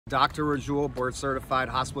Dr. Rajul, board certified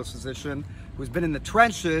hospitalist physician, who's been in the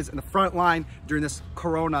trenches in the front line during this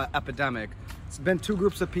corona epidemic. It's been two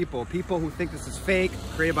groups of people who think this is fake,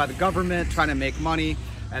 created by the government, trying to make money.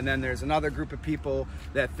 And then there's another group of people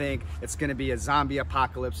that think it's gonna be a zombie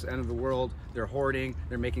apocalypse, end of the world. They're hoarding,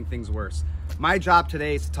 they're making things worse. My job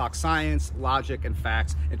today is to talk science, logic, and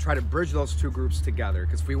facts, and try to bridge those two groups together.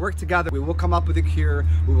 Because if we work together, we will come up with a cure,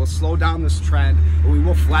 we will slow down this trend, and we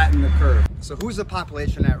will flatten the curve. So who's the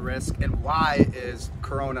population at risk, and why is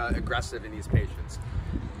corona aggressive in these patients?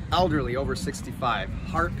 Elderly over 65,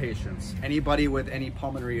 heart patients, anybody with any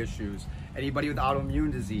pulmonary issues, anybody with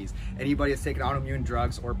autoimmune disease, anybody that's taking autoimmune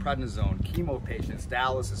drugs or prednisone, chemo patients,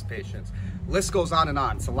 dialysis patients. List goes on and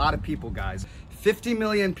on. It's a lot of people, guys. 50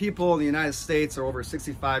 million people in the United States are over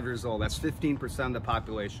 65 years old. That's 15% of the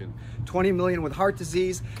population. 20 million with heart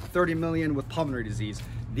disease, 30 million with pulmonary disease.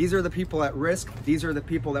 These are the people at risk. These are the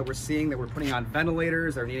people that we're seeing that we're putting on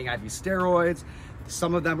ventilators, they're needing IV steroids.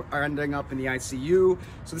 Some of them are ending up in the ICU.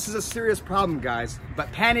 So this is a serious problem, guys.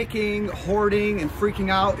 But panicking, hoarding, and freaking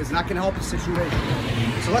out is not gonna help the situation.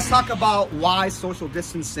 So let's talk about why social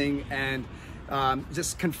distancing and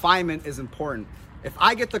just confinement is important. If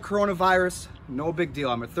I get the coronavirus, no big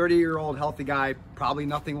deal. I'm a 30-year-old healthy guy, probably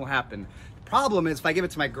nothing will happen. The problem is if I give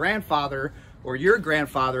it to my grandfather or your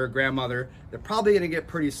grandfather or grandmother, they're probably gonna get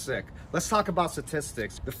pretty sick. Let's talk about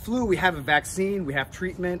statistics. The flu, we have a vaccine, we have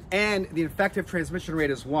treatment, and the infective transmission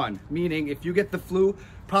rate is 1, meaning if you get the flu,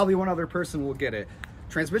 probably one other person will get it.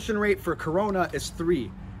 Transmission rate for corona is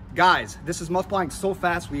 3. Guys, this is multiplying so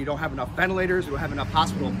fast. We don't have enough ventilators, we don't have enough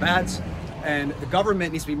hospital beds, and the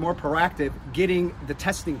government needs to be more proactive getting the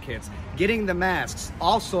testing kits, getting the masks,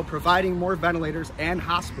 also providing more ventilators and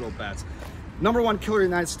hospital beds. Number 1 killer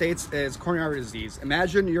in the United States is coronary disease.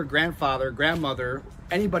 Imagine your grandfather, grandmother,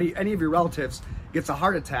 anybody, any of your relatives gets a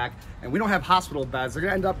heart attack and we don't have hospital beds. They're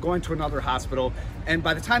gonna end up going to another hospital. And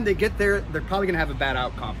by the time they get there, they're probably gonna have a bad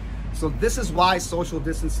outcome. So this is why social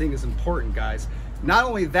distancing is important, guys. Not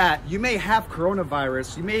only that, you may have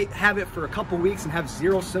coronavirus, you may have it for a couple weeks and have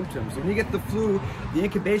 0 symptoms. When you get the flu, the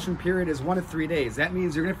incubation period is 1 to 3 days. That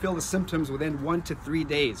means you're gonna feel the symptoms within 1 to 3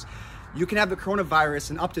 days. You can have the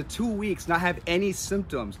coronavirus in up to 2 weeks, not have any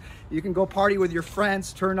symptoms. You can go party with your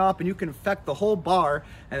friends, turn up, and you can infect the whole bar,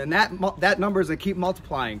 and then that number is gonna keep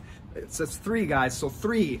multiplying. It's 3, guys, so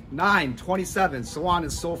 3, 9, 27, so on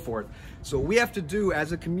and so forth. So what we have to do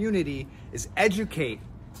as a community is educate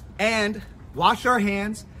and wash our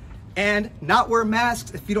hands and not wear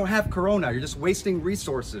masks if you don't have corona. You're just wasting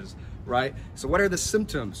resources, right? So what are the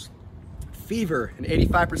symptoms? Fever in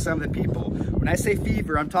 85% of the people. When I say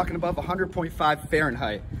fever, I'm talking above 100.5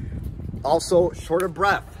 Fahrenheit. Also, short of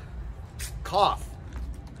breath, cough.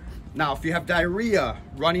 Now, if you have diarrhea,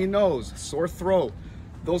 runny nose, sore throat,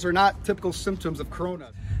 those are not typical symptoms of corona.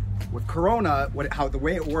 With corona, the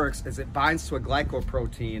way it works is it binds to a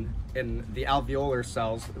glycoprotein in the alveolar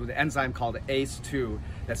cells with an enzyme called ACE2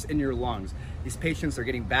 that's in your lungs. These patients are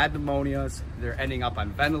getting bad pneumonias, they're ending up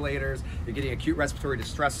on ventilators, they're getting acute respiratory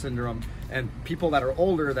distress syndrome, and people that are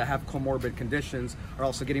older that have comorbid conditions are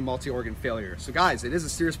also getting multi-organ failure. So guys, it is a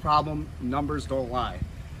serious problem, numbers don't lie.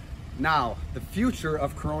 Now, the future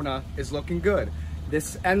of corona is looking good.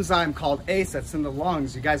 This enzyme called ACE that's in the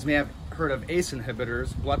lungs, you guys may have heard of ACE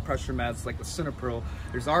inhibitors, blood pressure meds like the lisinopril.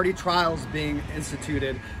 There's already trials being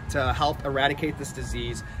instituted to help eradicate this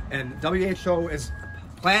disease, and WHO is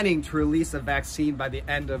planning to release a vaccine by the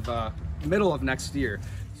end of middle of next year.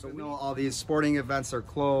 So we know all these sporting events are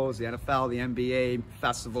closed, the NFL, the NBA,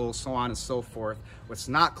 festivals, so on and so forth. What's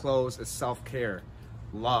not closed is self-care,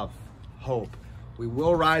 love, hope. We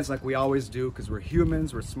will rise like we always do because we're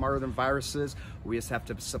humans, we're smarter than viruses. We just have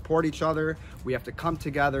to support each other. We have to come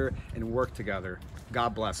together and work together.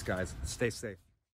 God bless, guys. Stay safe.